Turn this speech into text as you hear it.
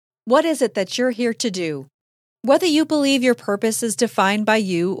What is it that you're here to do? Whether you believe your purpose is defined by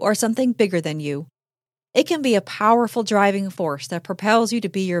you or something bigger than you, it can be a powerful driving force that propels you to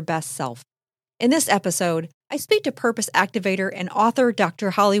be your best self. In this episode, I speak to purpose activator and author Dr.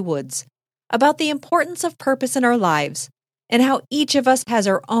 Holly Woods about the importance of purpose in our lives and how each of us has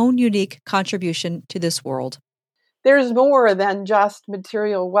our own unique contribution to this world. There's more than just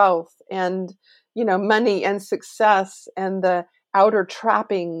material wealth and, money and success and the outer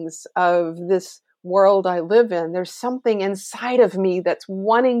trappings of this world I live in. There's something inside of me that's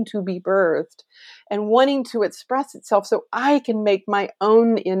wanting to be birthed and wanting to express itself so I can make my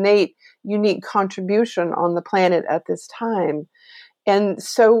own innate, unique contribution on the planet at this time. And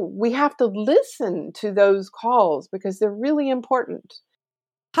so we have to listen to those calls because they're really important.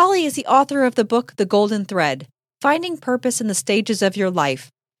 Holly is the author of the book, The Golden Thread, Finding Purpose in the Stages of Your Life.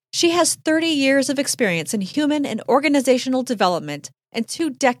 She has 30 years of experience in human and organizational development and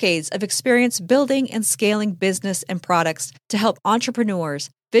 2 decades of experience building and scaling business and products to help entrepreneurs,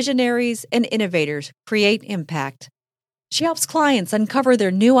 visionaries, and innovators create impact. She helps clients uncover their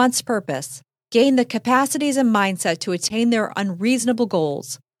nuanced purpose, gain the capacities and mindset to attain their unreasonable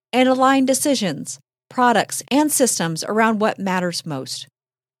goals, and align decisions, products, and systems around what matters most.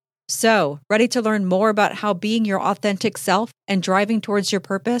 So, ready to learn more about how being your authentic self and driving towards your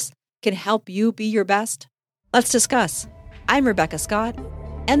purpose can help you be your best? Let's discuss. I'm Rebecca Scott,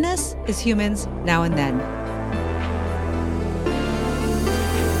 and this is Humans Now and Then.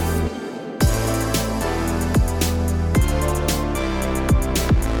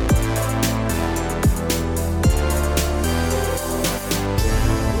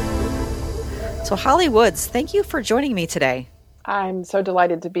 So, Holly Woods, thank you for joining me today. I'm so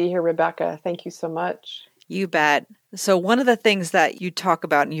delighted to be here, Rebecca. Thank you so much. You bet. So one of the things that you talk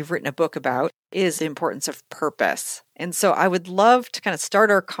about and you've written a book about is the importance of purpose. And so I would love to kind of start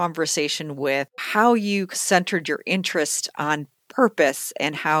our conversation with how you centered your interest on purpose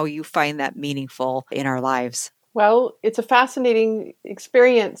and how you find that meaningful in our lives. Well, it's a fascinating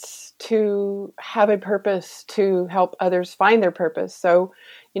experience to have a purpose to help others find their purpose. So,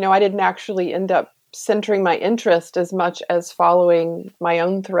 I didn't actually end up centering my interest as much as following my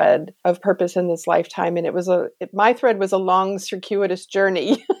own thread of purpose in this lifetime. And my thread was a long, circuitous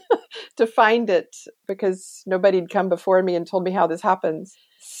journey to find it because nobody'd come before me and told me how this happens.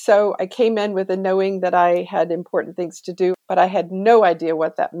 So I came in with a knowing that I had important things to do, but I had no idea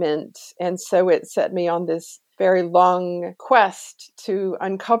what that meant. And so it set me on this very long quest to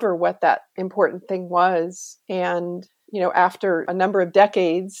uncover what that important thing was. And after a number of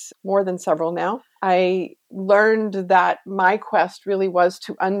decades, more than several now, I learned that my quest really was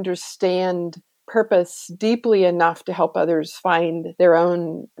to understand purpose deeply enough to help others find their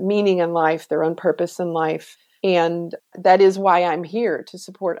own meaning in life, their own purpose in life. And that is why I'm here, to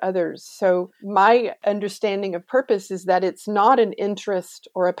support others. So my understanding of purpose is that it's not an interest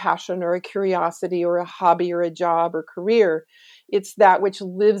or a passion or a curiosity or a hobby or a job or career. It's that which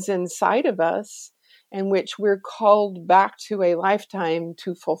lives inside of us and which we're called back to a lifetime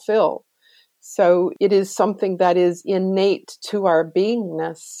to fulfill. So it is something that is innate to our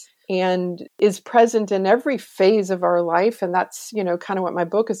beingness and is present in every phase of our life. And that's, kind of what my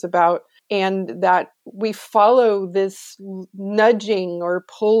book is about. And that we follow this nudging or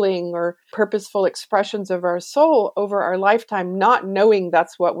pulling or purposeful expressions of our soul over our lifetime, not knowing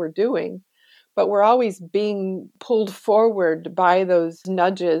that's what we're doing. But we're always being pulled forward by those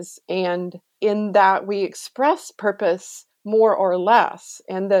nudges. And in that we express purpose more or less.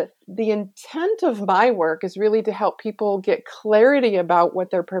 And the intent of my work is really to help people get clarity about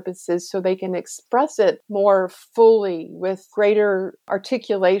what their purpose is so they can express it more fully with greater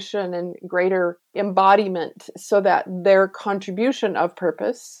articulation and greater embodiment so that their contribution of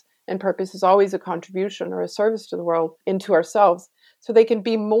purpose, and purpose is always a contribution or a service to the world, into ourselves, so they can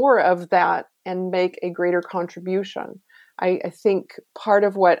be more of that and make a greater contribution. I think part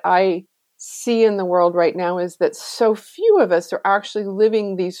of what I see in the world right now is that so few of us are actually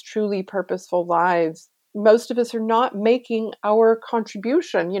living these truly purposeful lives. Most of us are not making our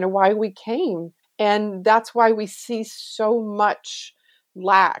contribution, why we came. And that's why we see so much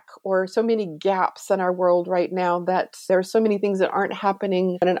lack or so many gaps in our world right now, that there are so many things that aren't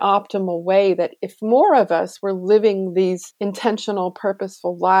happening in an optimal way, that if more of us were living these intentional,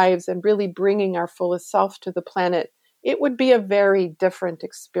 purposeful lives and really bringing our fullest self to the planet, it would be a very different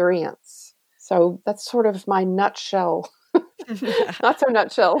experience. So that's sort of my nutshell. Not so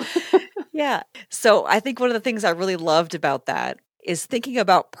nutshell. Yeah. So I think one of the things I really loved about that is thinking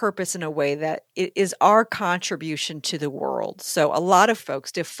about purpose in a way that it is our contribution to the world. So a lot of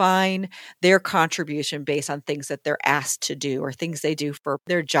folks define their contribution based on things that they're asked to do or things they do for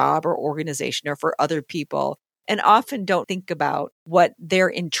their job or organization or for other people, and often don't think about what their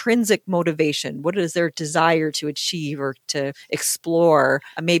intrinsic motivation, what is their desire to achieve or to explore,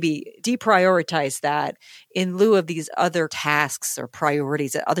 maybe deprioritize that in lieu of these other tasks or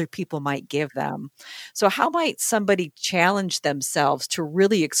priorities that other people might give them. So how might somebody challenge themselves to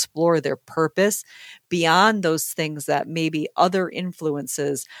really explore their purpose beyond those things that maybe other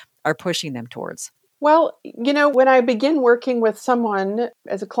influences are pushing them towards? Well, when I begin working with someone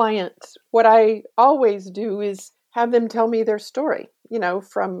as a client, what I always do is have them tell me their story,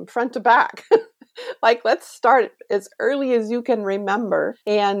 from front to back. Like, let's start as early as you can remember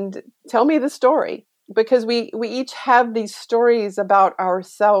and tell me the story. Because we each have these stories about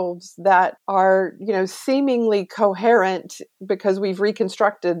ourselves that are, seemingly coherent because we've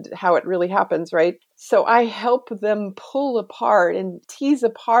reconstructed how it really happens, right? So I help them pull apart and tease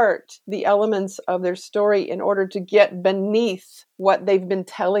apart the elements of their story in order to get beneath what they've been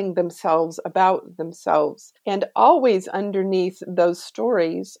telling themselves about themselves. And always underneath those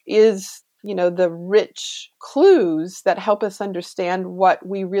stories is the rich clues that help us understand what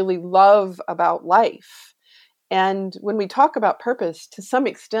we really love about life. And when we talk about purpose, to some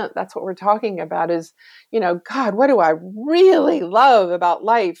extent, that's what we're talking about is, God, what do I really love about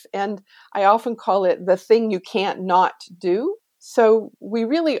life? And I often call it the thing you can't not do. So we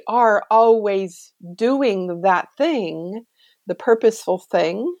really are always doing that thing, the purposeful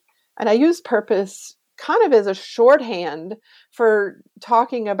thing. And I use purpose kind of as a shorthand for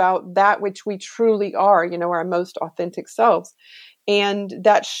talking about that which we truly are, our most authentic selves. And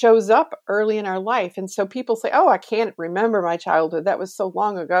that shows up early in our life. And so people say, oh, I can't remember my childhood. That was so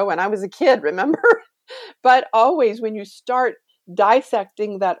long ago when I was a kid, remember? But always when you start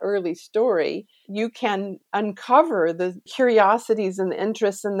dissecting that early story, you can uncover the curiosities and the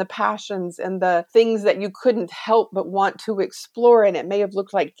interests and the passions and the things that you couldn't help but want to explore. And it may have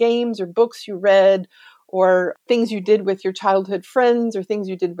looked like games or books you read or things you did with your childhood friends or things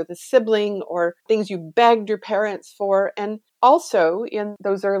you did with a sibling or things you begged your parents for. And also in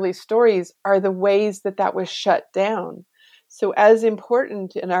those early stories are the ways that was shut down. So as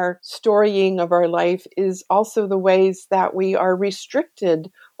important in our storying of our life is also the ways that we are restricted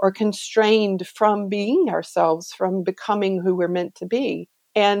or constrained from being ourselves, from becoming who we're meant to be.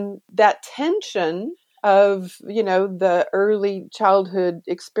 And that tension of, the early childhood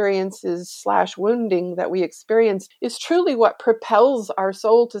experiences / wounding that we experience is truly what propels our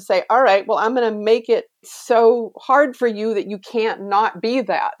soul to say, all right, well, I'm going to make it so hard for you that you can't not be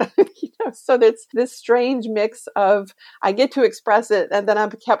that. So that's this strange mix of I get to express it and then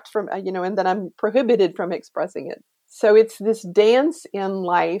I'm kept from, and then I'm prohibited from expressing it. So it's this dance in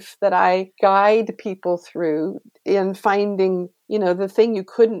life that I guide people through in finding, the thing you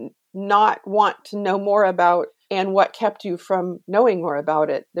couldn't not want to know more about and what kept you from knowing more about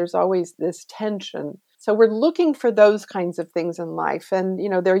it. There's always this tension. So we're looking for those kinds of things in life. And,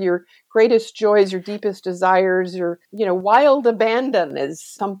 they're your greatest joys, your deepest desires, your, wild abandon is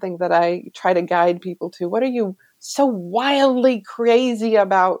something that I try to guide people to. What are you so wildly crazy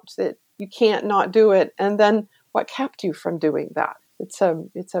about that you can't not do it? And then what kept you from doing that? It's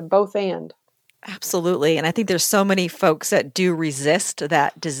a both and. Absolutely. And I think there's so many folks that do resist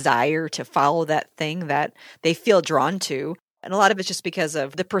that desire to follow that thing that they feel drawn to. And a lot of it's just because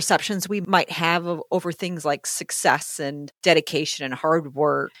of the perceptions we might have over things like success and dedication and hard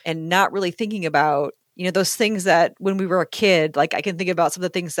work, and not really thinking about, those things that when we were a kid, like I can think about some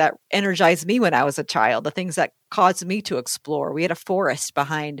of the things that energized me when I was a child, the things that caused me to explore. We had a forest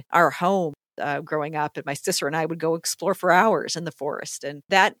behind our home. Growing up, and my sister and I would go explore for hours in the forest. And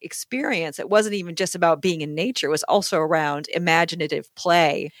that experience, it wasn't even just about being in nature, it was also around imaginative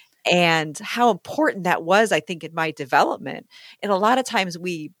play and how important that was, I think, in my development. And a lot of times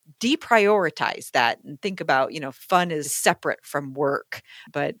we deprioritize that and think about, fun is separate from work.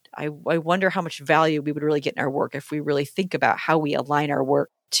 But I wonder how much value we would really get in our work if we really think about how we align our work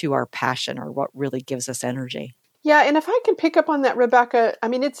to our passion or what really gives us energy. Yeah, and if I can pick up on that, Rebecca, I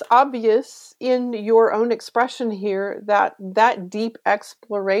mean, it's obvious in your own expression here that deep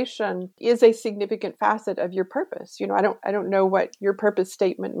exploration is a significant facet of your purpose. I don't know what your purpose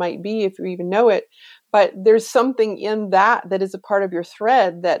statement might be, if you even know it, but there's something in that is a part of your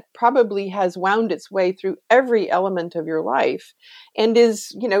thread that probably has wound its way through every element of your life and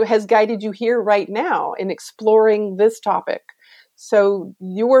is, has guided you here right now in exploring this topic. So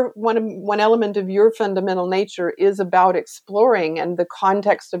your one element of your fundamental nature is about exploring, and the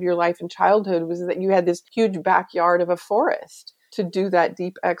context of your life in childhood was that you had this huge backyard of a forest. to do that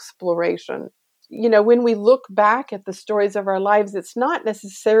deep exploration. When we look back at the stories of our lives, it's not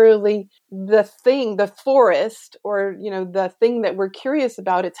necessarily the thing, the forest, or, the thing that we're curious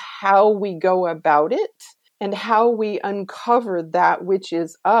about. It's how we go about it and how we uncover that which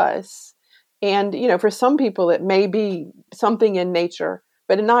is us. And, for some people, it may be something in nature,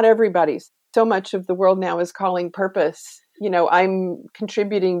 but not everybody's. So much of the world now is calling purpose. I'm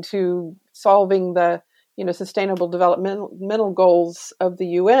contributing to solving the sustainable developmental goals of the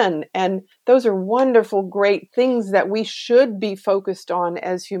UN. And those are wonderful, great things that we should be focused on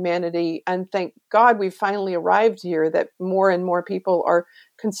as humanity. And thank God we've finally arrived here, that more and more people are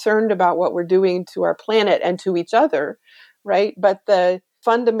concerned about what we're doing to our planet and to each other, right? But the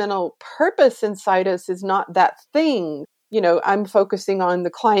fundamental purpose inside us is not that thing. I'm focusing on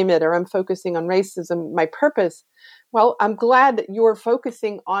the climate, or I'm focusing on racism, my purpose. Well, I'm glad that you're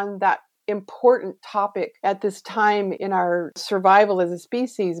focusing on that important topic at this time in our survival as a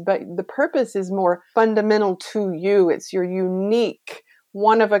species, but the purpose is more fundamental to you. It's your unique,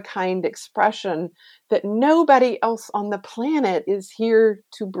 one-of-a-kind expression that nobody else on the planet is here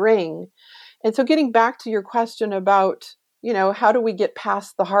to bring. And so getting back to your question about, how do we get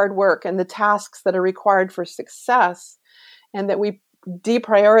past the hard work and the tasks that are required for success, and that we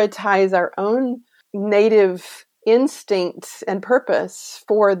deprioritize our own native instinct and purpose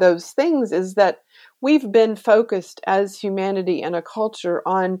for those things, is that we've been focused as humanity and a culture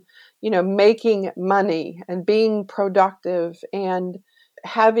on, making money and being productive and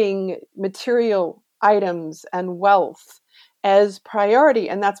having material items and wealth as priority.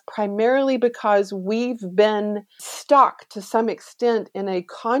 And that's primarily because we've been stuck to some extent in a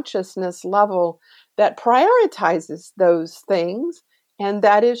consciousness level that prioritizes those things. And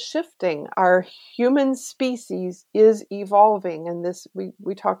that is shifting. Our human species is evolving. And this,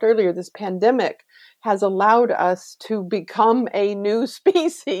 we talked earlier, this pandemic has allowed us to become a new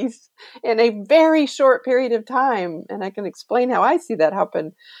species in a very short period of time. And I can explain how I see that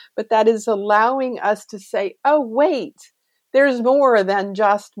happen. But that is allowing us to say, oh, wait, there's more than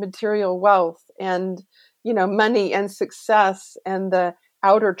just material wealth and, money and success and the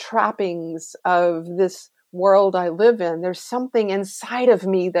outer trappings of this world I live in. There's something inside of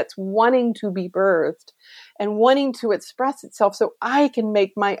me that's wanting to be birthed and wanting to express itself so I can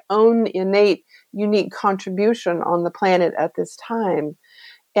make my own innate, unique contribution on the planet at this time.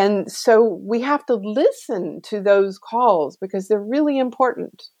 And so we have to listen to those calls because they're really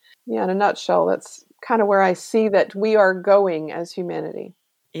important. Yeah, in a nutshell, that's kind of where I see that we are going as humanity.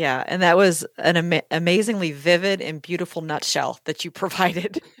 Yeah, and that was an amazingly vivid and beautiful nutshell that you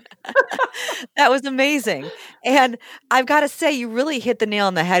provided. That was amazing. And I've got to say, you really hit the nail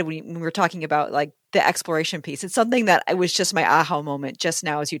on the head when we were talking about like the exploration piece. It's something that it was just my aha moment just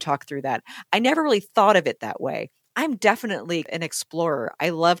now as you talk through that. I never really thought of it that way. I'm definitely an explorer. I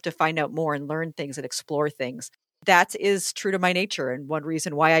love to find out more and learn things and explore things. That is true to my nature, and one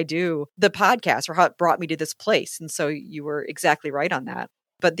reason why I do the podcast, or how it brought me to this place. And so you were exactly right on that.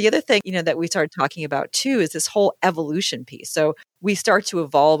 But the other thing, that we started talking about too is this whole evolution piece. So we start to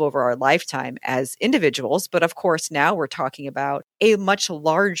evolve over our lifetime as individuals. But of course, now we're talking about a much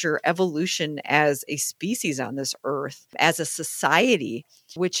larger evolution as a species on this earth, as a society,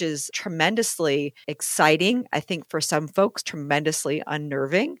 which is tremendously exciting. I think for some folks, tremendously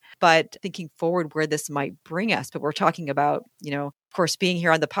unnerving, but thinking forward where this might bring us. But we're talking about, of course, being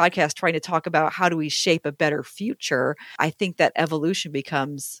here on the podcast, trying to talk about how do we shape a better future. I think that evolution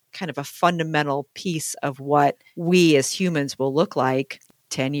becomes kind of a fundamental piece of what we as humans will look like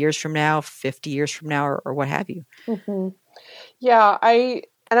 10 years from now, 50 years from now, or what have you. Mm-hmm. Yeah,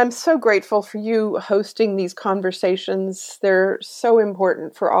 I'm so grateful for you hosting these conversations. They're so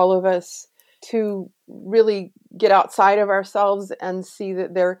important for all of us to really get outside of ourselves and see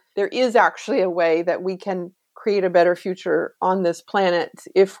that there is actually a way that we can create a better future on this planet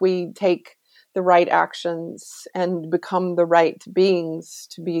if we take the right actions and become the right beings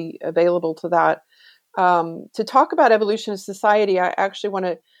to be available to that. To talk about evolution of society, I actually want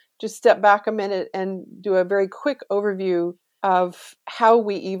to just step back a minute and do a very quick overview of how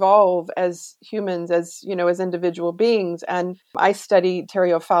we evolve as humans, as individual beings. And I study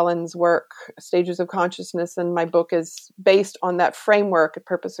Terry O'Fallon's work, Stages of Consciousness, and my book is based on that framework, A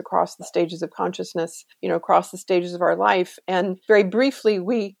Purpose Across the Stages of Consciousness, across the stages of our life. And very briefly,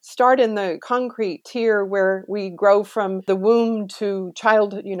 we start in the concrete tier where we grow from the womb to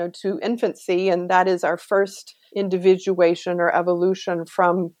childhood, to infancy, and that is our first individuation or evolution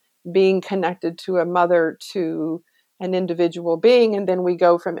from being connected to a mother to an individual being. And then we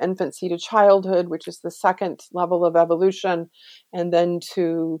go from infancy to childhood, which is the second level of evolution, and then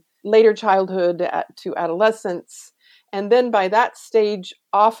to later childhood to adolescence. And then by that stage,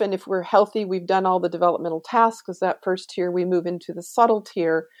 often if we're healthy, we've done all the developmental tasks. Because that first tier, we move into the subtle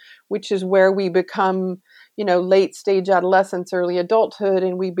tier, which is where we become, late stage adolescence, early adulthood,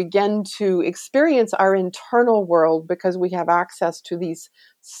 and we begin to experience our internal world because we have access to these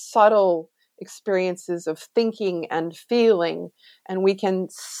subtle experiences of thinking and feeling, and we can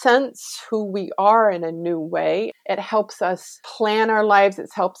sense who we are in a new way. It helps us plan our lives.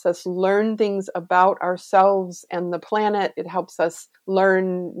 It helps us learn things about ourselves and the planet. It helps us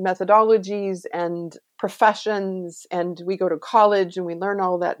learn methodologies and professions, and we go to college and we learn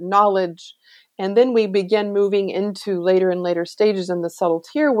all that knowledge. And then we begin moving into later and later stages in the subtle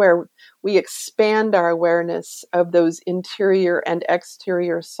tier where we expand our awareness of those interior and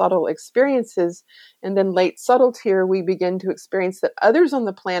exterior subtle experiences. And then late subtle tier, we begin to experience that others on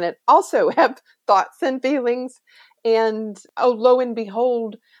the planet also have thoughts and feelings. And lo and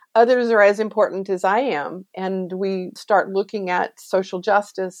behold, others are as important as I am. And we start looking at social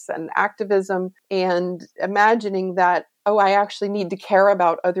justice and activism and imagining that, I actually need to care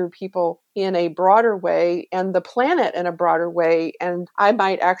about other people in a broader way and the planet in a broader way. And I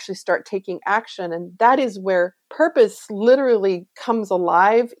might actually start taking action. And that is where purpose literally comes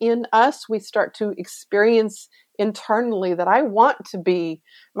alive in us. We start to experience internally that I want to be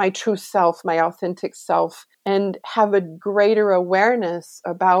my true self, my authentic self, and have a greater awareness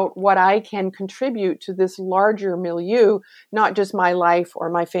about what I can contribute to this larger milieu, not just my life or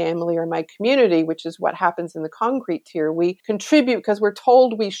my family or my community, which is what happens in the concrete tier. We contribute because we're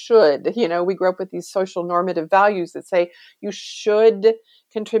told we should. We grow up with these social normative values that say you should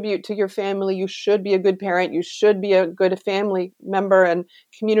contribute to your family, you should be a good parent, you should be a good family member and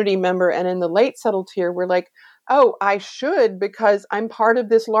community member. And in the late subtle tier, we're like, I should because I'm part of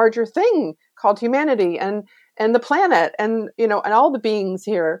this larger thing called humanity and the planet and all the beings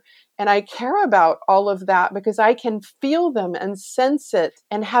here. And I care about all of that because I can feel them and sense it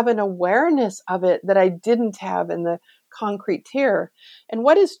and have an awareness of it that I didn't have in the concrete tier. And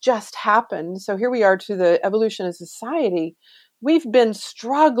what has just happened? So here we are to the evolution of society. We've been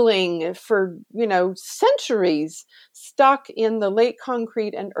struggling for, centuries, stuck in the late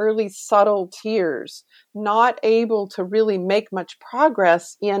concrete and early subtle tiers, not able to really make much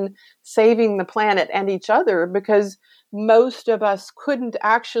progress in saving the planet and each other because most of us couldn't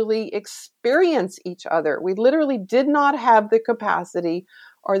actually experience each other. We literally did not have the capacity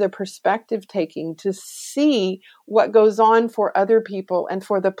or the perspective taking to see what goes on for other people and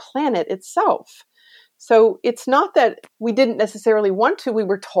for the planet itself. So it's not that we didn't necessarily want to. We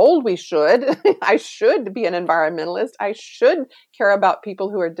were told we should. I should be an environmentalist. I should care about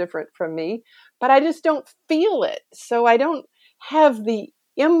people who are different from me, but I just don't feel it. So I don't have the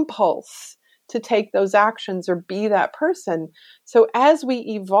impulse to take those actions or be that person. So as we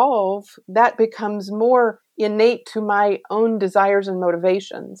evolve, that becomes more innate to my own desires and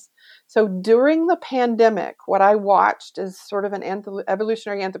motivations. So during the pandemic, what I watched as sort of an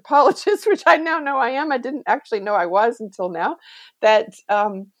evolutionary anthropologist, which I now know I am, I didn't actually know I was until now, that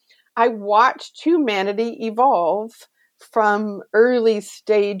I watched humanity evolve from early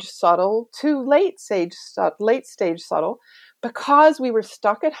stage subtle to late stage subtle, because we were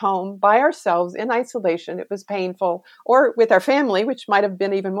stuck at home by ourselves in isolation. It was painful, or with our family, which might have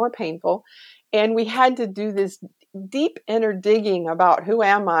been even more painful. And we had to do this deep inner digging about who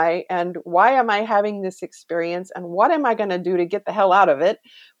am I and why am I having this experience and what am I going to do to get the hell out of it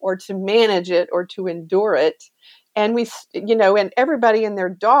or to manage it or to endure it. And we, and everybody and their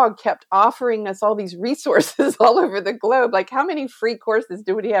dog kept offering us all these resources all over the globe. Like, how many free courses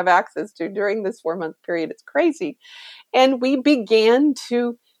do we have access to during this 4-month period? It's crazy. And we began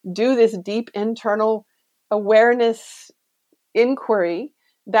to do this deep internal awareness inquiry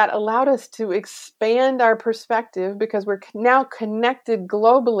that allowed us to expand our perspective because we're now connected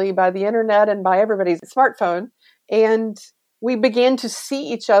globally by the internet and by everybody's smartphone. And we began to see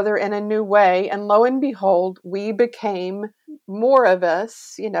each other in a new way. And lo and behold, we became more of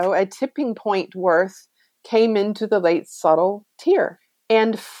us, a tipping point worth came into the late subtle tier.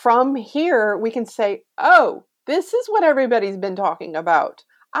 And from here, we can say, this is what everybody's been talking about.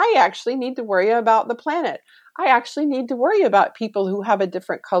 I actually need to worry about the planet. I actually need to worry about people who have a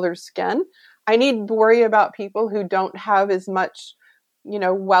different color skin. I need to worry about people who don't have as much,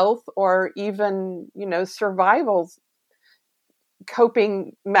 wealth or even, survival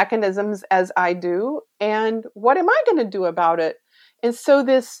coping mechanisms as I do. And what am I going to do about it? And so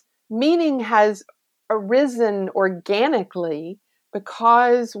this meaning has arisen organically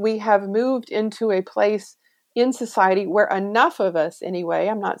because we have moved into a place in society where enough of us, anyway,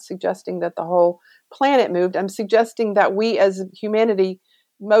 I'm not suggesting that the whole planet moved. I'm suggesting that we as humanity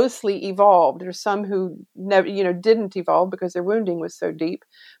mostly evolved. There's some who never, didn't evolve because their wounding was so deep.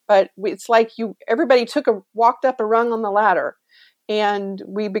 But it's like everybody walked up a rung on the ladder, and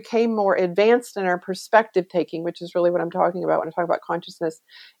we became more advanced in our perspective taking, which is really what I'm talking about when I talk about consciousness.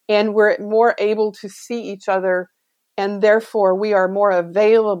 And we're more able to see each other, and therefore we are more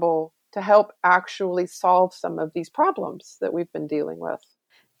available to help actually solve some of these problems that we've been dealing with.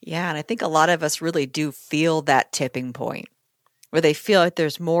 Yeah, and I think a lot of us really do feel that tipping point where they feel like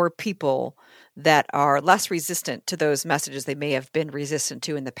there's more people that are less resistant to those messages they may have been resistant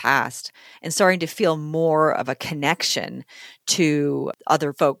to in the past, and starting to feel more of a connection to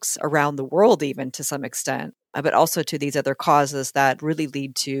other folks around the world, even to some extent, but also to these other causes that really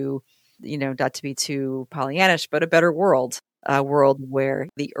lead to, not to be too Pollyannish, but a better world. A world where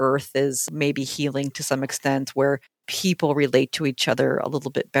the earth is maybe healing to some extent, where people relate to each other a little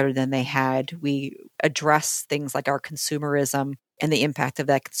bit better than they had. We address things like our consumerism and the impact of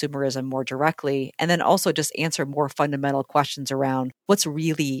that consumerism more directly, and then also just answer more fundamental questions around what's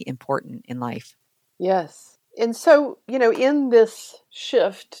really important in life. Yes. And so, in this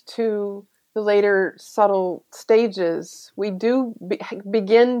shift to the later subtle stages, we do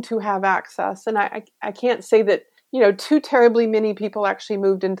begin to have access. And I can't say that, too terribly many people actually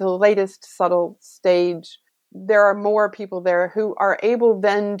moved into the latest subtle stage. There are more people there who are able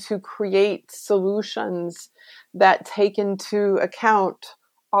then to create solutions that take into account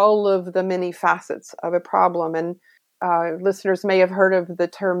all of the many facets of a problem. And listeners may have heard of the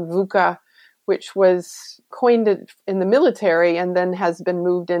term VUCA, which was coined in the military and then has been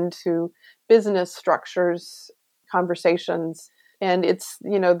moved into business structures, conversations. And it's,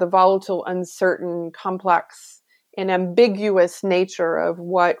 the volatile, uncertain, complex, and ambiguous nature of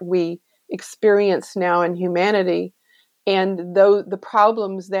what we experience now in humanity. And though the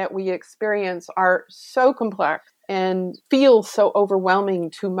problems that we experience are so complex and feel so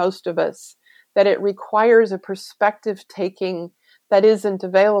overwhelming to most of us, that it requires a perspective taking that isn't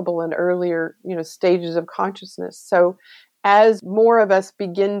available in earlier, stages of consciousness. So as more of us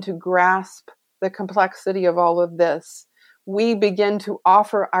begin to grasp the complexity of all of this, we begin to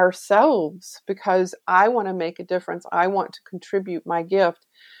offer ourselves, because I want to make a difference, I want to contribute my gift.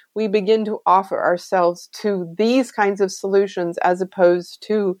 We begin to offer ourselves to these kinds of solutions as opposed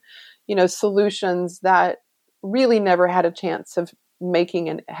to, solutions that really never had a chance of making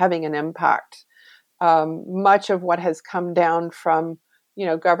and having an impact. Much of what has come down from,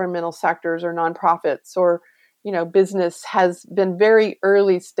 governmental sectors or nonprofits or, business has been very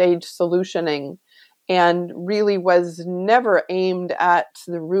early stage solutioning and really was never aimed at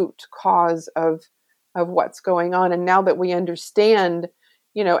the root cause of what's going on. And now that we understand,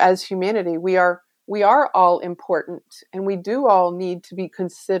 as humanity, we are all important, and we do all need to be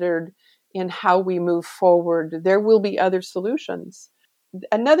considered in how we move forward. There will be other solutions.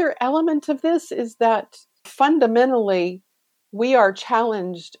 Another element of this is that fundamentally we are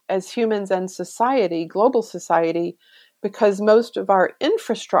challenged as humans and society, global society, because most of our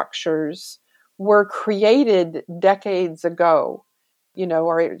infrastructures were created decades ago,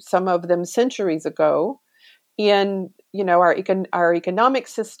 or some of them centuries ago. And, our economic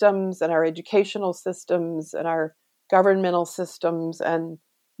systems and our educational systems and our governmental systems and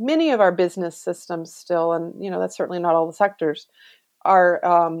many of our business systems still, and, that's certainly not all the sectors,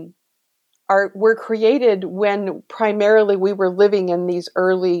 were created when primarily we were living in these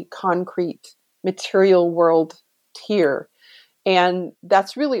early concrete material world here. And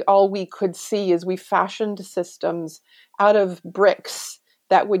that's really all we could see, is we fashioned systems out of bricks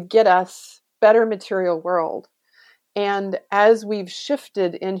that would get us better material world. And as we've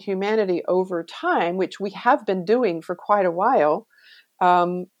shifted in humanity over time, which we have been doing for quite a while,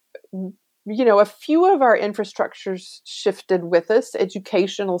 a few of our infrastructures shifted with us.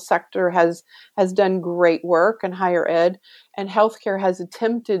 Educational sector has done great work, and higher ed, and healthcare has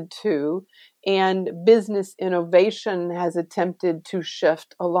attempted to, and business innovation has attempted to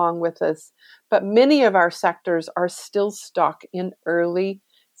shift along with us. But many of our sectors are still stuck in early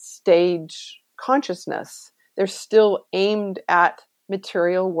stage consciousness. They're still aimed at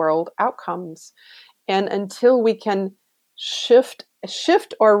material world outcomes. And until we can shift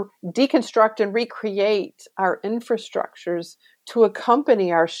or deconstruct and recreate our infrastructures to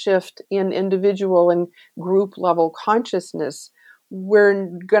accompany our shift in individual and group level consciousness, we're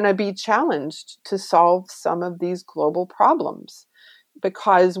going to be challenged to solve some of these global problems,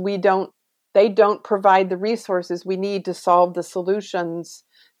 because they don't provide the resources we need to solve the solutions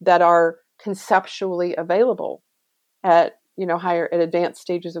that are conceptually available at advanced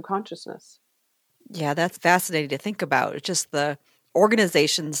stages of consciousness. Yeah, that's fascinating to think about. It's just the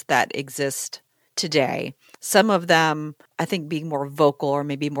organizations that exist today. Some of them, I think, being more vocal or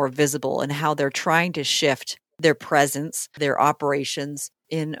maybe more visible in how they're trying to shift their presence, their operations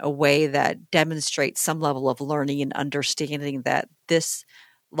in a way that demonstrates some level of learning and understanding that this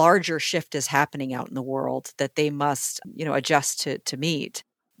larger shift is happening out in the world that they must, adjust to meet.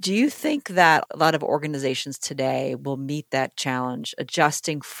 Do you think that a lot of organizations today will meet that challenge,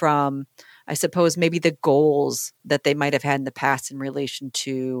 adjusting from, I suppose, maybe the goals that they might have had in the past in relation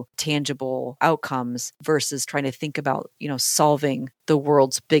to tangible outcomes versus trying to think about, solving the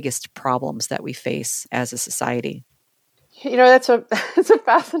world's biggest problems that we face as a society? That's that's a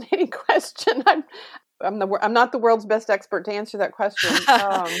fascinating question. I'm not the world's best expert to answer that question.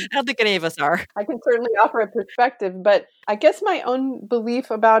 I don't think any of us are. I can certainly offer a perspective, but I guess my own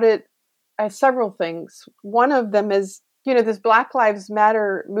belief about it has several things. One of them is, this Black Lives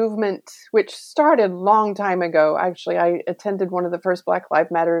Matter movement, which started a long time ago. Actually, I attended one of the first Black Lives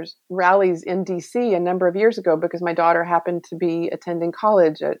Matter rallies in DC a number of years ago because my daughter happened to be attending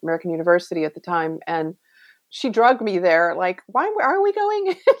college at American University at the time. And she drugged me there, like, why are we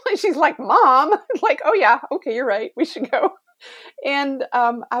going? She's like, Mom, like, oh yeah, okay, you're right, we should go. And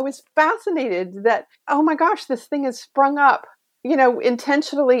I was fascinated that, oh my gosh, this thing has sprung up,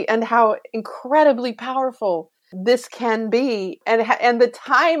 intentionally, and how incredibly powerful this can be, and the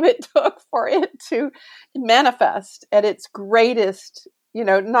time it took for it to manifest at its greatest,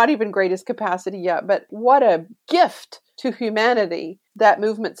 not even greatest capacity yet, but what a gift to humanity that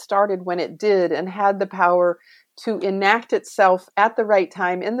movement started when it did and had the power to enact itself at the right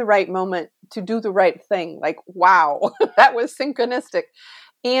time, in the right moment, to do the right thing. Like, wow, that was synchronistic.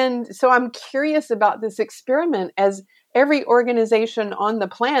 And so I'm curious about this experiment as every organization on the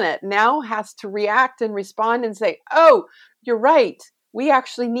planet now has to react and respond and say, oh, you're right. We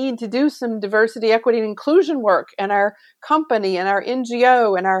actually need to do some diversity, equity, and inclusion work in our company, and our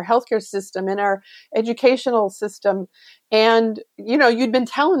NGO, and our healthcare system, and our educational system. And, you'd been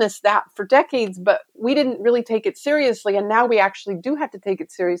telling us that for decades, but we didn't really take it seriously. And now we actually do have to take it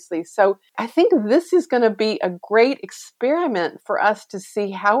seriously. So I think this is going to be a great experiment for us to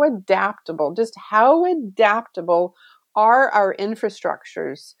see how adaptable are our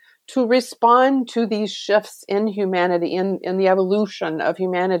infrastructures to respond to these shifts in humanity, in the evolution of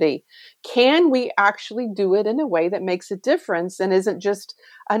humanity. Can we actually do it in a way that makes a difference and isn't just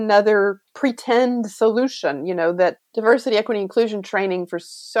another pretend solution? That diversity, equity, inclusion training for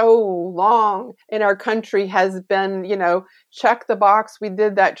so long in our country has been, check the box. We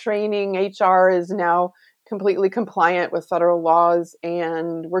did that training. HR is now completely compliant with federal laws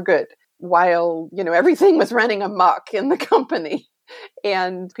and we're good. While, everything was running amok in the company.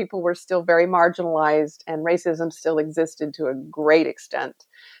 And people were still very marginalized and racism still existed to a great extent.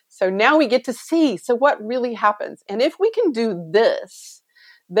 So now we get to see, so what really happens? And if we can do this,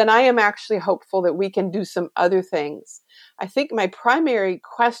 then I am actually hopeful that we can do some other things. I think my primary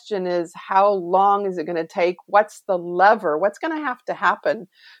question is, how long is it going to take? What's the lever? What's going to have to happen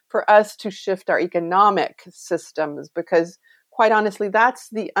for us to shift our economic systems? Because quite honestly, that's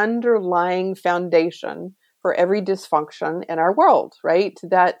the underlying foundation for every dysfunction in our world, right?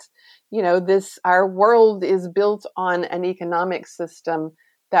 That, our world is built on an economic system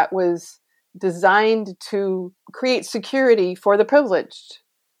that was designed to create security for the privileged.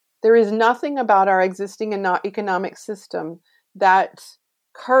 There is nothing about our existing economic system that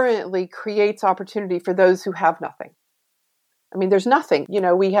currently creates opportunity for those who have nothing. I mean, there's nothing.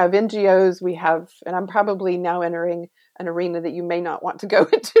 We have NGOs, and I'm probably now entering an arena that you may not want to go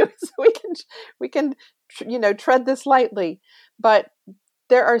into, so we can tread this lightly. But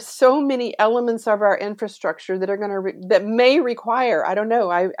there are so many elements of our infrastructure that that may require, I don't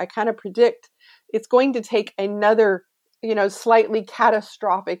know, I kind of predict it's going to take another, slightly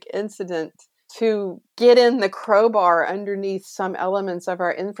catastrophic incident to get in the crowbar underneath some elements of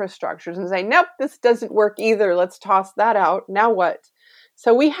our infrastructures and say, nope, this doesn't work either. Let's toss that out. Now what?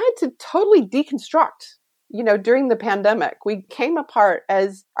 So we had to totally deconstruct. During the pandemic, we came apart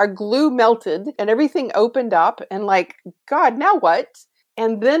as our glue melted and everything opened up and like, God, now what?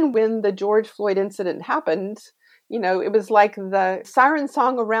 And then when the George Floyd incident happened, it was like the siren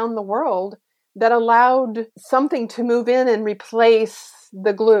song around the world that allowed something to move in and replace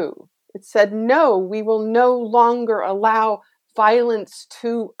the glue. It said, no, we will no longer allow violence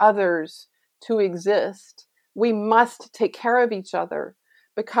to others to exist. We must take care of each other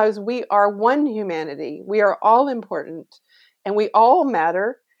because we are one humanity. We are all important and we all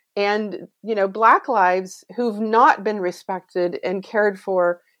matter. And, Black lives who've not been respected and cared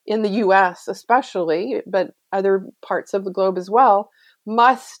for in the US especially, but other parts of the globe as well,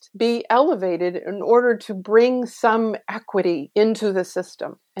 must be elevated in order to bring some equity into the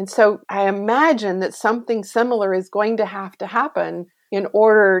system. And so I imagine that something similar is going to have to happen in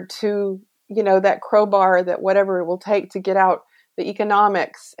order to, that crowbar, that whatever it will take to get out the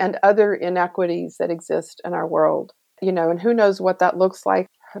economics and other inequities that exist in our world. And who knows what that looks like.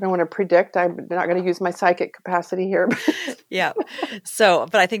 I don't want to predict. I'm not going to use my psychic capacity here. Yeah. So,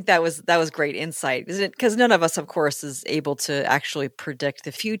 but I think that was great insight, isn't it? Because none of us, of course, is able to actually predict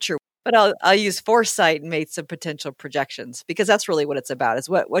the future. But I'll use foresight and make some potential projections, because that's really what it's about, is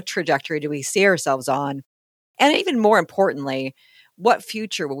what trajectory do we see ourselves on? And even more importantly, what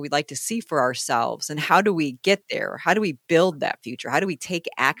future would we like to see for ourselves, and how do we get there? How do we build that future? How do we take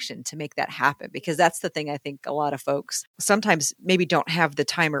action to make that happen? Because that's the thing I think a lot of folks sometimes maybe don't have the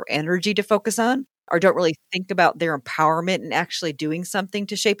time or energy to focus on, or don't really think about their empowerment and actually doing something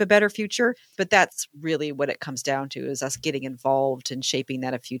to shape a better future. But that's really what it comes down to, is us getting involved in shaping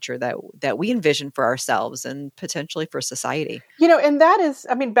that a future that we envision for ourselves and potentially for society. And that is,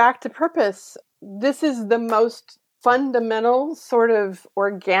 back to purpose. This is the most fundamental, sort of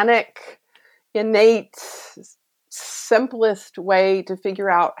organic, innate, simplest way to figure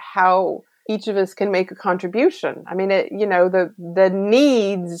out how each of us can make a contribution. The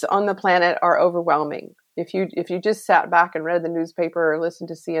needs on the planet are overwhelming. If you just sat back and read the newspaper or listened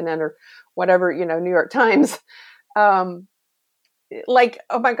to CNN or whatever, New York Times, like,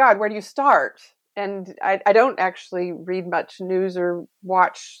 oh my God, where do you start? And I don't actually read much news or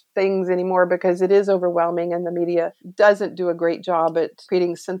watch things anymore because it is overwhelming, and the media doesn't do a great job at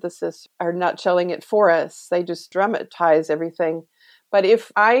creating synthesis or nutshelling it for us. They just dramatize everything. But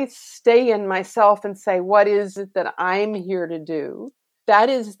if I stay in myself and say, what is it that I'm here to do? That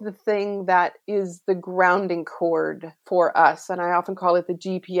is the thing that is the grounding cord for us. And I often call it the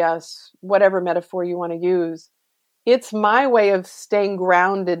GPS, whatever metaphor you want to use. It's my way of staying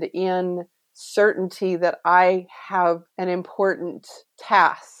grounded in certainty that I have an important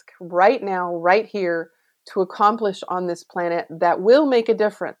task right now, right here, to accomplish on this planet that will make a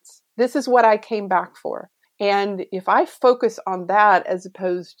difference. This is what I came back for. And if I focus on that as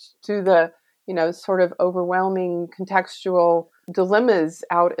opposed to the, sort of overwhelming contextual dilemmas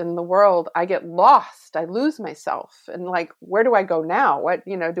out in the world, I get lost. I lose myself. And like, where do I go now? What,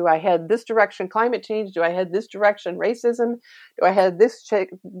 do I head this direction, climate change? Do I head this direction, racism? Do I head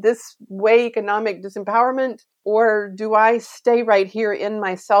this way, economic disempowerment? Or do I stay right here in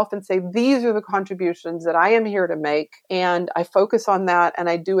myself and say, these are the contributions that I am here to make? And I focus on that, and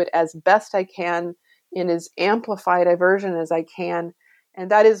I do it as best I can in as amplified a version as I can. And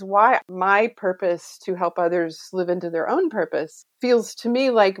that is why my purpose to help others live into their own purpose feels to me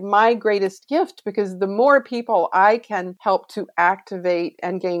like my greatest gift, because the more people I can help to activate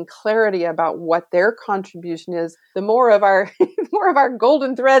and gain clarity about what their contribution is, the more of our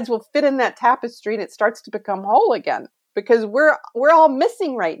golden threads will fit in that tapestry, and it starts to become whole again. Because we're all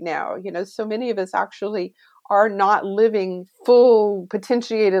missing right now. So many of us actually are not living full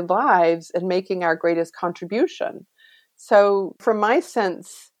potentiated lives and making our greatest contribution. So from my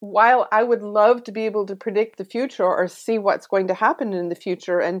sense, while I would love to be able to predict the future or see what's going to happen in the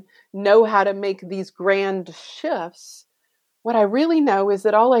future and know how to make these grand shifts, what I really know is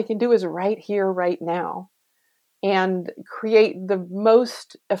that all I can do is right here, right now, and create the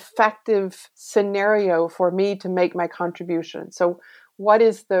most effective scenario for me to make my contribution. So what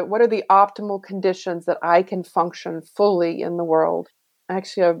are the optimal conditions that I can function fully in the world?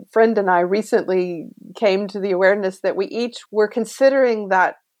 Actually, a friend and I recently came to the awareness that we each were considering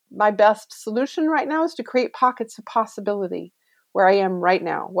that my best solution right now is to create pockets of possibility where I am right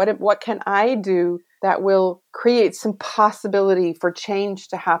now. What can I do that will create some possibility for change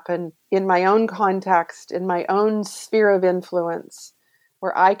to happen in my own context, in my own sphere of influence,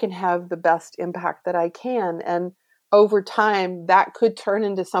 where I can have the best impact that I can? And over time, that could turn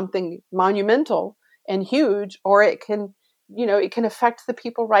into something monumental and huge, or it can affect the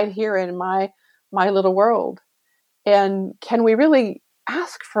people right here in my little world. And can we really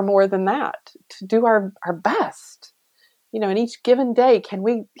ask for more than that, to do our best? In each given day, can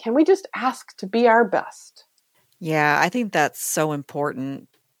we just ask to be our best? Yeah, I think that's so important.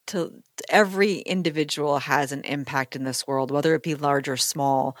 Every individual has an impact in this world, whether it be large or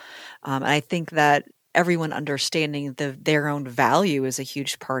small. And I think that everyone understanding their own value is a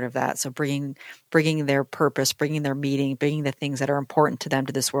huge part of that. So bringing their purpose, bringing their meaning, bringing the things that are important to them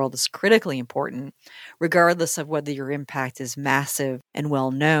to this world is critically important, regardless of whether your impact is massive and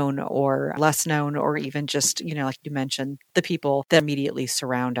well known or less known, or even just, like you mentioned, the people that immediately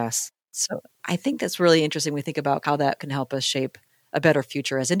surround us. So I think that's really interesting. We think about how that can help us shape a better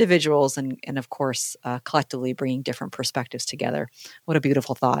future as individuals and of course, collectively bringing different perspectives together. What a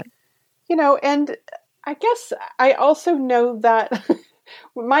beautiful thought. And I guess I also know that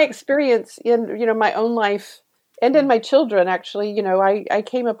my experience in, my own life and in my children, actually, I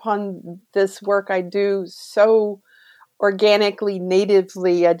came upon this work I do so organically,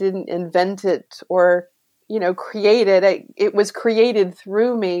 natively. I didn't invent it or, create it. It was created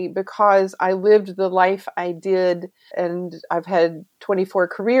through me because I lived the life I did. And I've had 24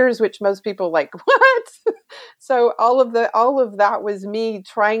 careers, which most people like, what? So all of that was me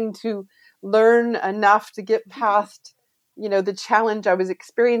trying to learn enough to get past, the challenge I was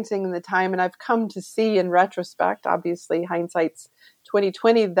experiencing in the time. And I've come to see in retrospect, obviously hindsight's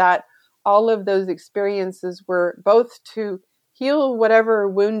 2020, that all of those experiences were both to heal whatever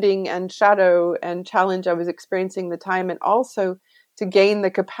wounding and shadow and challenge I was experiencing at the time, and also to gain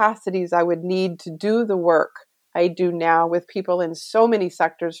the capacities I would need to do the work I do now with people in so many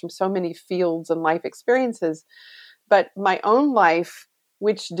sectors from so many fields and life experiences. But my own life,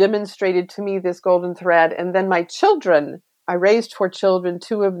 which demonstrated to me this golden thread, and then my children, I raised 4 children,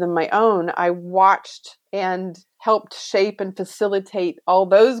 2 of them my own. I watched and helped shape and facilitate all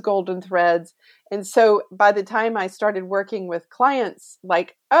those golden threads. And so by the time I started working with clients,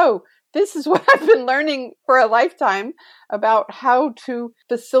 like, oh, this is what I've been learning for a lifetime about how to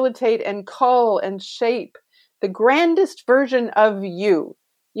facilitate and call and shape the grandest version of you,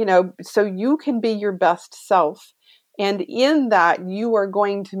 so you can be your best self. And in that, you are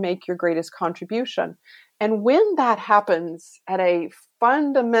going to make your greatest contribution. And when that happens at a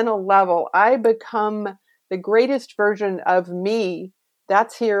fundamental level, I become the greatest version of me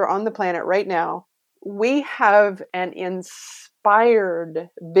that's here on the planet right now. We have an inspired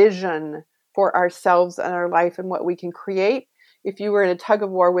vision for ourselves and our life and what we can create. If you were in a tug of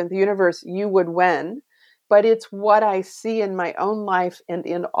war with the universe, you would win. But it's what I see in my own life and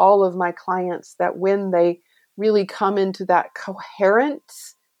in all of my clients, that when they really come into that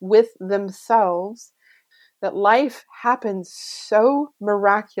coherence with themselves, that life happens so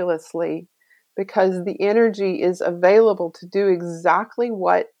miraculously because the energy is available to do exactly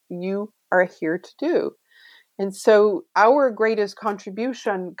what you are here to do. And so our greatest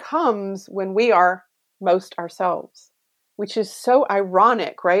contribution comes when we are most ourselves, which is so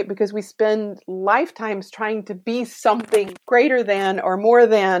ironic, right? Because we spend lifetimes trying to be something greater than or more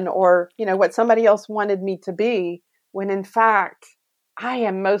than, or, what somebody else wanted me to be, when in fact, I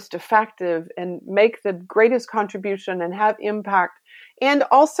am most effective and make the greatest contribution and have impact, and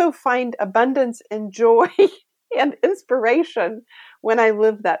also find abundance and joy and inspiration when I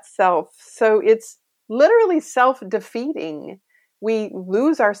live that self. So it's literally self-defeating. We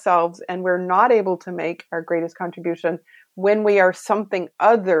lose ourselves and we're not able to make our greatest contribution when we are something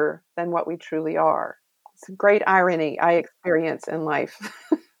other than what we truly are. It's a great irony I experience in life.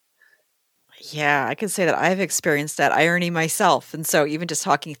 Yeah, I can say that I've experienced that irony myself. And so even just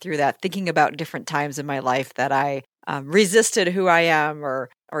talking through that, thinking about different times in my life that I resisted who I am or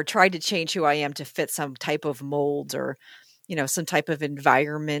tried to change who I am to fit some type of mold or, some type of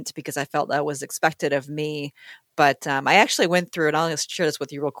environment because I felt that was expected of me. But I actually went through, and I'll just share this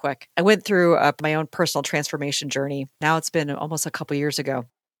with you real quick. I went through my own personal transformation journey. Now it's been almost a couple years ago.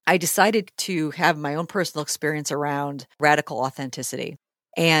 I decided to have my own personal experience around radical authenticity.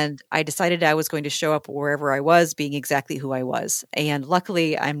 And I decided I was going to show up wherever I was, being exactly who I was. And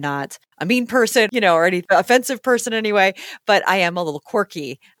luckily, I'm not a mean person, or any offensive person anyway, but I am a little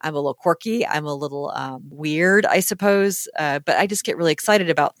quirky. I'm a little weird, I suppose. But I just get really excited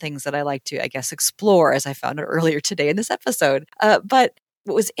about things that I like to, I guess, explore, as I found out earlier today in this episode. But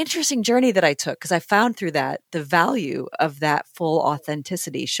what was interesting journey that I took, because I found through that the value of that full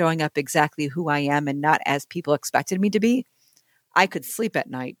authenticity, showing up exactly who I am and not as people expected me to be. I could sleep at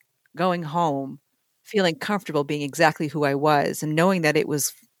night, going home, feeling comfortable being exactly who I was and knowing that it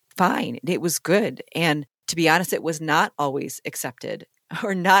was fine. It was good. And to be honest, it was not always accepted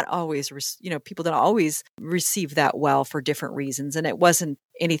or not always, people don't always receive that well for different reasons. And it wasn't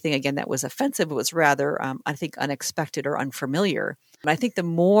anything, again, that was offensive. It was rather, I think, unexpected or unfamiliar. And I think the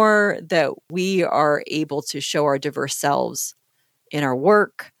more that we are able to show our diverse selves in our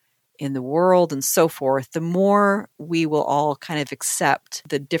work, in the world and so forth, the more we will all kind of accept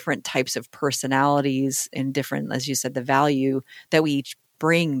the different types of personalities and different, as you said, the value that we each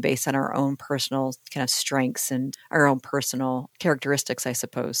bring based on our own personal kind of strengths and our own personal characteristics, I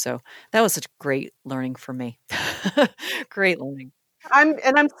suppose. So that was such great learning for me. Great learning.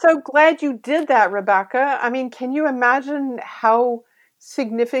 I'm so glad you did that, Rebecca. I mean, can you imagine how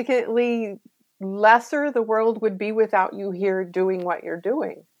significantly lesser the world would be without you here doing what you're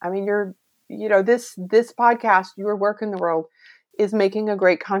doing? I mean, this podcast, your work in the world is making a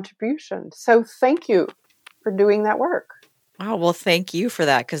great contribution. So thank you for doing that work. Oh, well, thank you for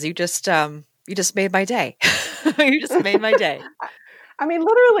that, because you just made my day. You just made my day. I mean,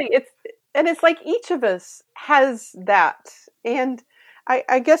 literally, it's like each of us has that. And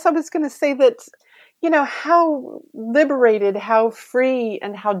I guess I was going to say that, how liberated, how free,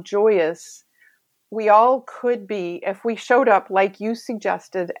 and how joyous we all could be if we showed up, like you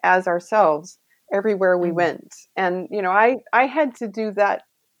suggested, as ourselves everywhere we went. And, I had to do that,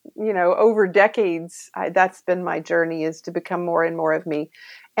 over decades. That's been my journey, is to become more and more of me.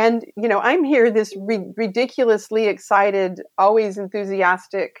 And, I'm here, this ridiculously excited, always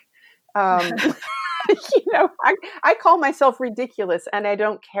enthusiastic, I call myself ridiculous, and I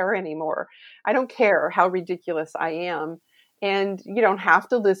don't care anymore. I don't care how ridiculous I am. And you don't have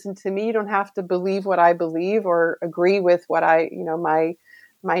to listen to me. You don't have to believe what I believe or agree with what my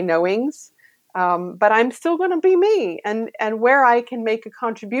knowings. But I'm still going to be me. And where I can make a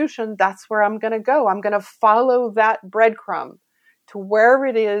contribution, that's where I'm going to go. I'm going to follow that breadcrumb to wherever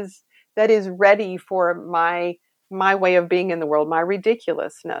it is that is ready for my way of being in the world, my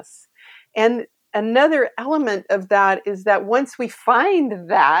ridiculousness. And another element of that is that once we find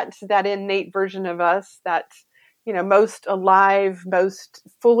that innate version of us, that, most alive, most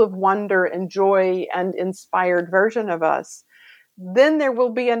full of wonder and joy and inspired version of us, then there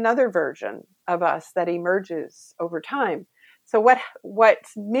will be another version of us that emerges over time. So what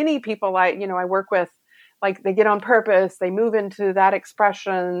many people I work with, like, they get on purpose, they move into that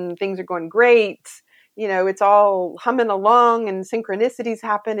expression, things are going great, it's all humming along and synchronicities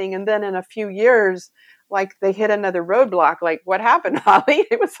happening. And then in a few years, like, they hit another roadblock. Like, what happened, Holly?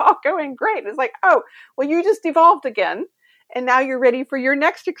 It was all going great. It's like, oh, well, you just evolved again. And now you're ready for your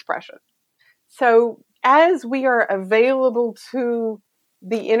next expression. So as we are available to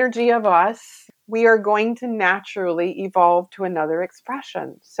the energy of us, we are going to naturally evolve to another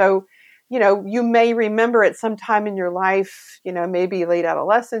expression. So, you may remember at some time in your life, maybe late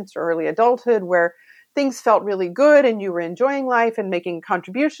adolescence or early adulthood, where things felt really good and you were enjoying life and making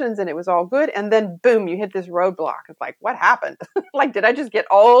contributions and it was all good. And then boom, you hit this roadblock. It's like, what happened? Like, did I just get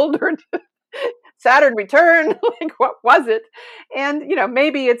old, or Saturn return? Like, what was it? And,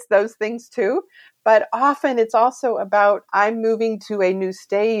 maybe it's those things too. But often it's also about, I'm moving to a new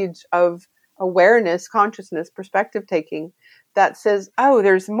stage of awareness, consciousness, perspective taking that says, oh,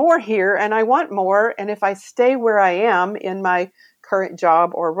 there's more here and I want more. And if I stay where I am in my current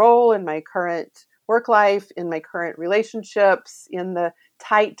job or role, in my current work life, in my current relationships, in the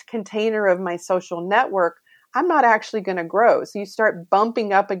tight container of my social network, I'm not actually going to grow. So you start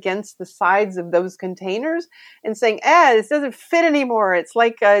bumping up against the sides of those containers and saying, this doesn't fit anymore. It's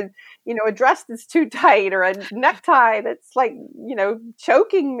like a dress that's too tight, or a necktie that's like,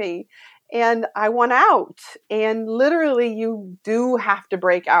 choking me. And I want out. And literally, you do have to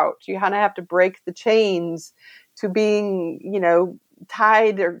break out. You kind of have to break the chains to being,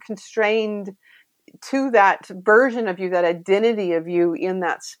 tied or constrained to that version of you, that identity of you in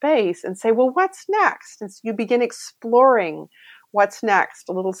that space, and say, well, what's next? And so you begin exploring what's next,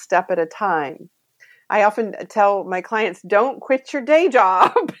 a little step at a time. I often tell my clients, don't quit your day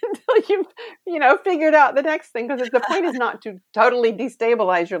job until you've, figured out the next thing. Because the point is not to totally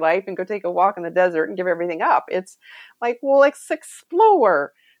destabilize your life and go take a walk in the desert and give everything up. It's like, well, let's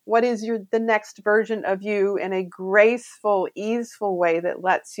explore what is the next version of you in a graceful, easeful way that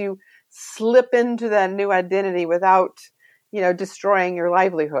lets you slip into that new identity without, destroying your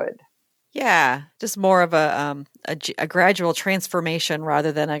livelihood. Yeah, just more of a gradual transformation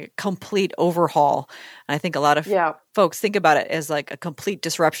rather than a complete overhaul. And I think a lot of folks think about it as like a complete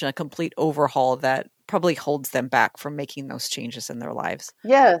disruption, a complete overhaul that probably holds them back from making those changes in their lives.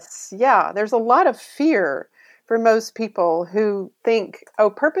 Yes, yeah. There's a lot of fear for most people who think, oh,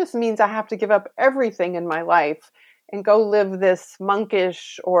 purpose means I have to give up everything in my life and go live this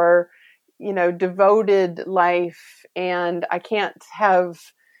monkish or, devoted life, and I can't have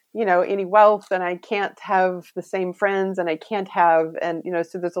any wealth, and I can't have the same friends, and I can't have, and,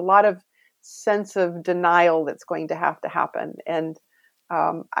 so there's a lot of sense of denial that's going to happen. And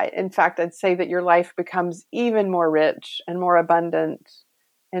in fact, I'd say that your life becomes even more rich and more abundant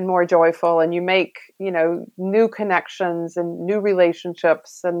and more joyful, and you make, new connections and new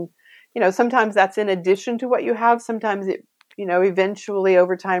relationships. And, sometimes that's in addition to what you have. Sometimes it, eventually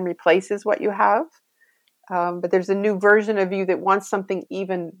over time replaces what you have. But there's a new version of you that wants something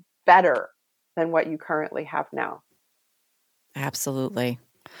even better than what you currently have now. Absolutely.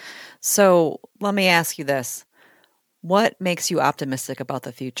 So let me ask you this. What makes you optimistic about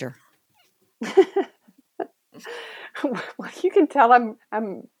the future? Well, you can tell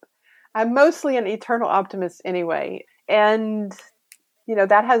I'm mostly an eternal optimist anyway. And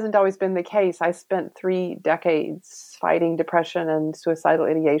that hasn't always been the case. I spent 3 decades fighting depression and suicidal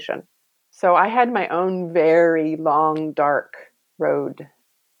ideation. So I had my own very long, dark road.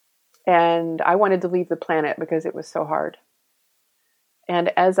 And I wanted to leave the planet because it was so hard.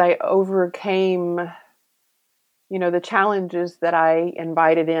 And as I overcame, the challenges that I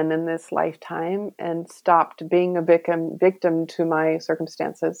invited in this lifetime and stopped being a victim to my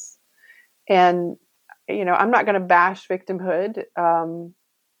circumstances. And, I'm not going to bash victimhood.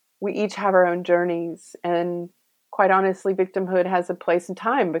 We each have our own journeys. And quite honestly, victimhood has a place and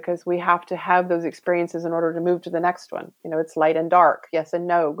time because we have to have those experiences in order to move to the next one. It's light and dark, yes and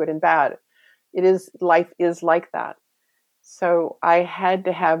no, good and bad. Life is like that. So I had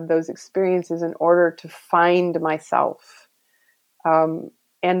to have those experiences in order to find myself.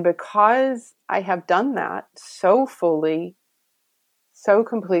 And because I have done that so fully, so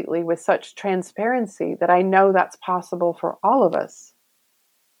completely, with such transparency, that I know that's possible for all of us.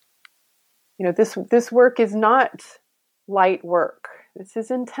 This work is not light work. This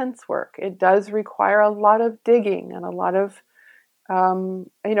is intense work. It does require a lot of digging and a lot of,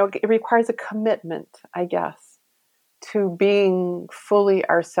 it requires a commitment, I guess, to being fully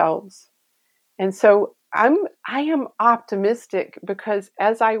ourselves. And so I am optimistic because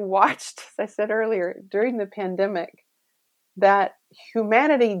as I watched, as I said earlier, during the pandemic, that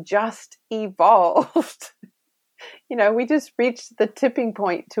humanity just evolved. We just reached the tipping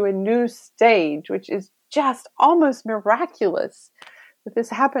point to a new stage, which is just almost miraculous that this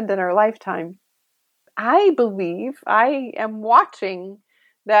happened in our lifetime. I believe, I am watching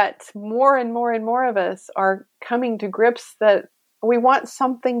that more and more and more of us are coming to grips that we want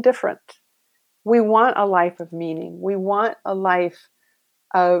something different. We want a life of meaning. We want a life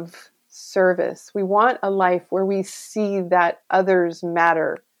of service. We want a life where we see that others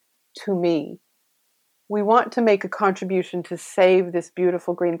matter to me. We want to make a contribution to save this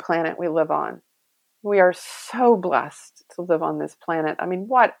beautiful green planet we live on. We are so blessed to live on this planet. I mean,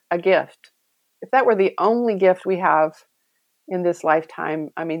 what a gift. If that were the only gift we have in this lifetime,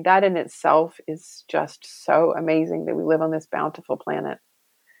 I mean, that in itself is just so amazing that we live on this bountiful planet.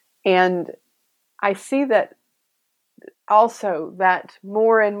 And I see that also that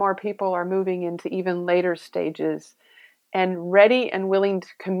more and more people are moving into even later stages and ready and willing to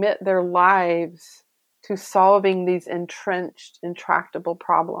commit their lives to solving these entrenched, intractable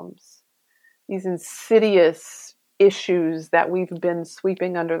problems, these insidious issues that we've been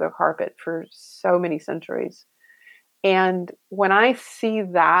sweeping under the carpet for so many centuries. And when I see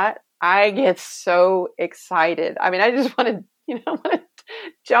that, I get so excited. I mean, I just want to, want to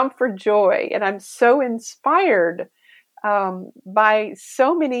jump for joy. And I'm so inspired by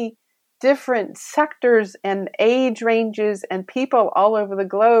so many different sectors and age ranges and people all over the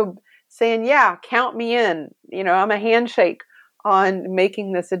globe saying, yeah, count me in. I'm a handshake on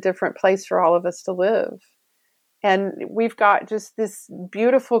making this a different place for all of us to live. And we've got just this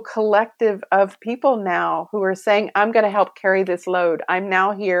beautiful collective of people now who are saying, I'm going to help carry this load. I'm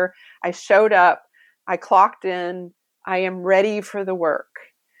now here. I showed up. I clocked in. I am ready for the work.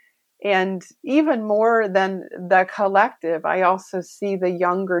 And even more than the collective, I also see the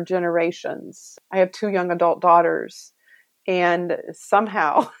younger generations. I have 2 young adult daughters. And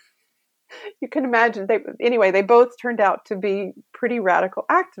somehow, you can imagine, they both turned out to be pretty radical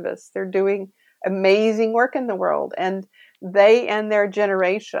activists. They're doing amazing work in the world. And they and their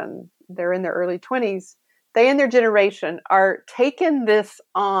generation, they're in their early 20s, they and their generation are taking this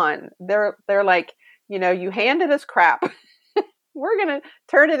on. They're like, you handed us crap. We're going to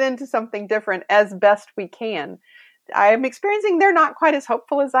turn it into something different as best we can. I'm experiencing they're not quite as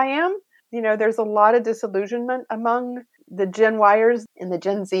hopeful as I am. There's a lot of disillusionment among the Gen Yers and the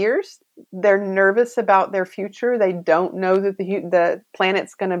Gen Zers. They're nervous about their future. They don't know that the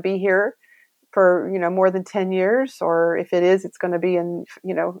planet's going to be here for, more than 10 years, or if it is, it's going to be in,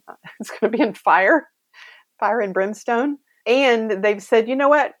 it's going to be in fire and brimstone. And they've said, you know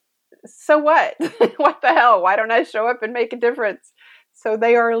what? So what? What the hell? Why don't I show up and make a difference? So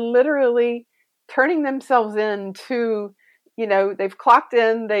they are literally turning themselves in to, they've clocked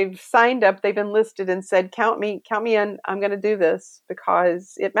in, they've signed up, they've enlisted and said, count me in. I'm going to do this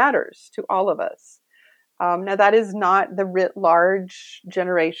because it matters to all of us. Now that is not the writ large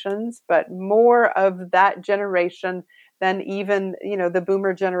generations, but more of that generation than even, the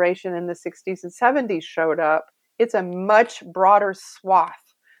boomer generation in the 60s and 70s showed up. It's a much broader swath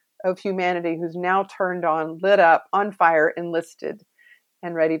of humanity who's now turned on, lit up, on fire, enlisted,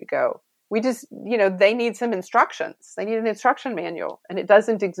 and ready to go. We just, they need some instructions. They need an instruction manual, and it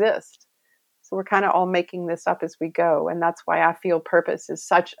doesn't exist. So we're kind of all making this up as we go. And that's why I feel purpose is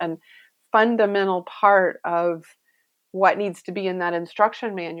such a fundamental part of what needs to be in that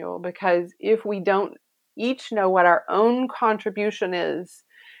instruction manual, because if we don't each know what our own contribution is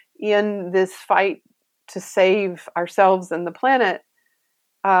in this fight to save ourselves and the planet,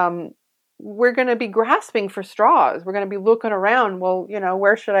 we're going to be grasping for straws. We're going to be looking around. Well,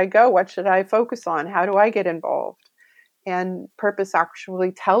 where should I go? What should I focus on? How do I get involved? And purpose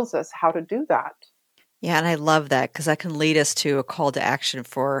actually tells us how to do that. Yeah, and I love that because that can lead us to a call to action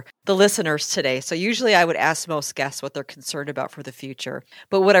for the listeners today. So usually I would ask most guests what they're concerned about for the future.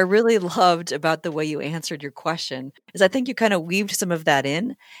 But what I really loved about the way you answered your question is I think you kind of weaved some of that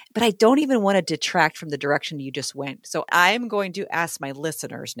in, but I don't even want to detract from the direction you just went. So I'm going to ask my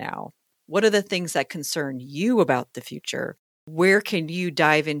listeners now, what are the things that concern you about the future? Where can you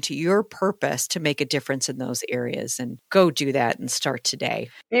dive into your purpose to make a difference in those areas? And go do that and start today.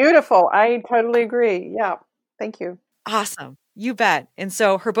 Beautiful. I totally agree. Yeah. Thank you. Awesome. You bet. And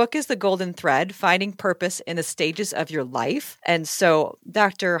so her book is The Golden Thread, Finding Purpose in the Stages of Your Life. And so,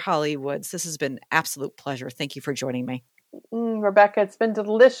 Dr. Holly Woods, this has been an absolute pleasure. Thank you for joining me. Rebecca, it's been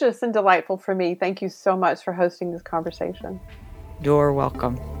delicious and delightful for me. Thank you so much for hosting this conversation. You're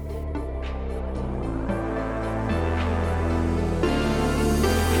welcome.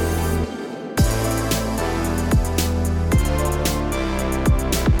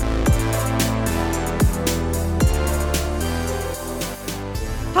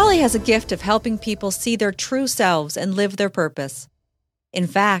 Holly has a gift of helping people see their true selves and live their purpose. In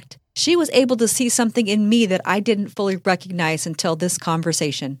fact, she was able to see something in me that I didn't fully recognize until this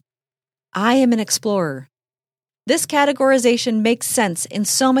conversation. I am an explorer. This categorization makes sense in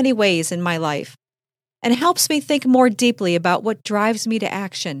so many ways in my life and helps me think more deeply about what drives me to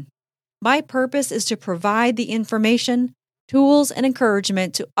action. My purpose is to provide the information, tools, and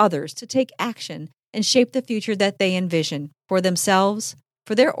encouragement to others to take action and shape the future that they envision for themselves,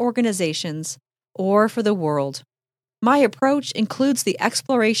 for their organizations, or for the world. My approach includes the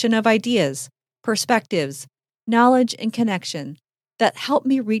exploration of ideas, perspectives, knowledge, and connection that help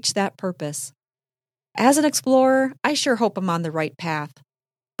me reach that purpose. As an explorer, I sure hope I'm on the right path.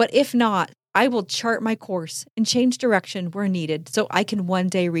 But if not, I will chart my course and change direction where needed so I can one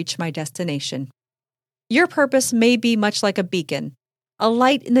day reach my destination. Your purpose may be much like a beacon, a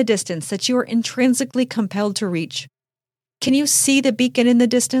light in the distance that you are intrinsically compelled to reach. Can you see the beacon in the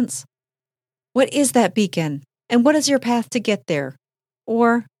distance? What is that beacon, and what is your path to get there?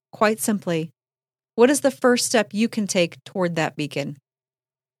 Or, quite simply, what is the first step you can take toward that beacon?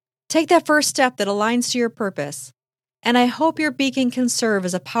 Take that first step that aligns to your purpose, and I hope your beacon can serve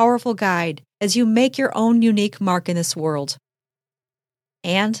as a powerful guide as you make your own unique mark in this world.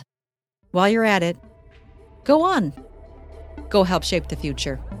 And, while you're at it, go on. Go help shape the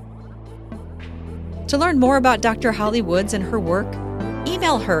future. To learn more about Dr. Holly Woods and her work,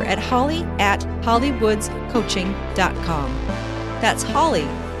 email her at holly@hollywoodscoaching.com. That's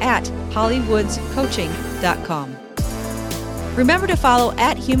holly@hollywoodscoaching.com. Remember to follow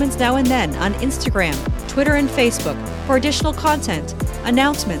 @HumansNowAndThen on Instagram, Twitter, and Facebook for additional content,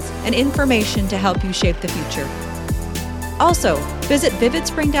 announcements, and information to help you shape the future. Also, visit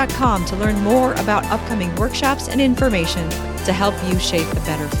vividspring.com to learn more about upcoming workshops and information to help you shape a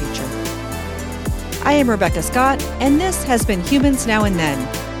better future. I am Rebecca Scott, and this has been Humans Now and Then,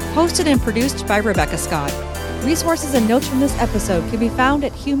 hosted and produced by Rebecca Scott. Resources and notes from this episode can be found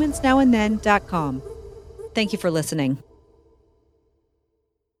at humansnowandthen.com. Thank you for listening.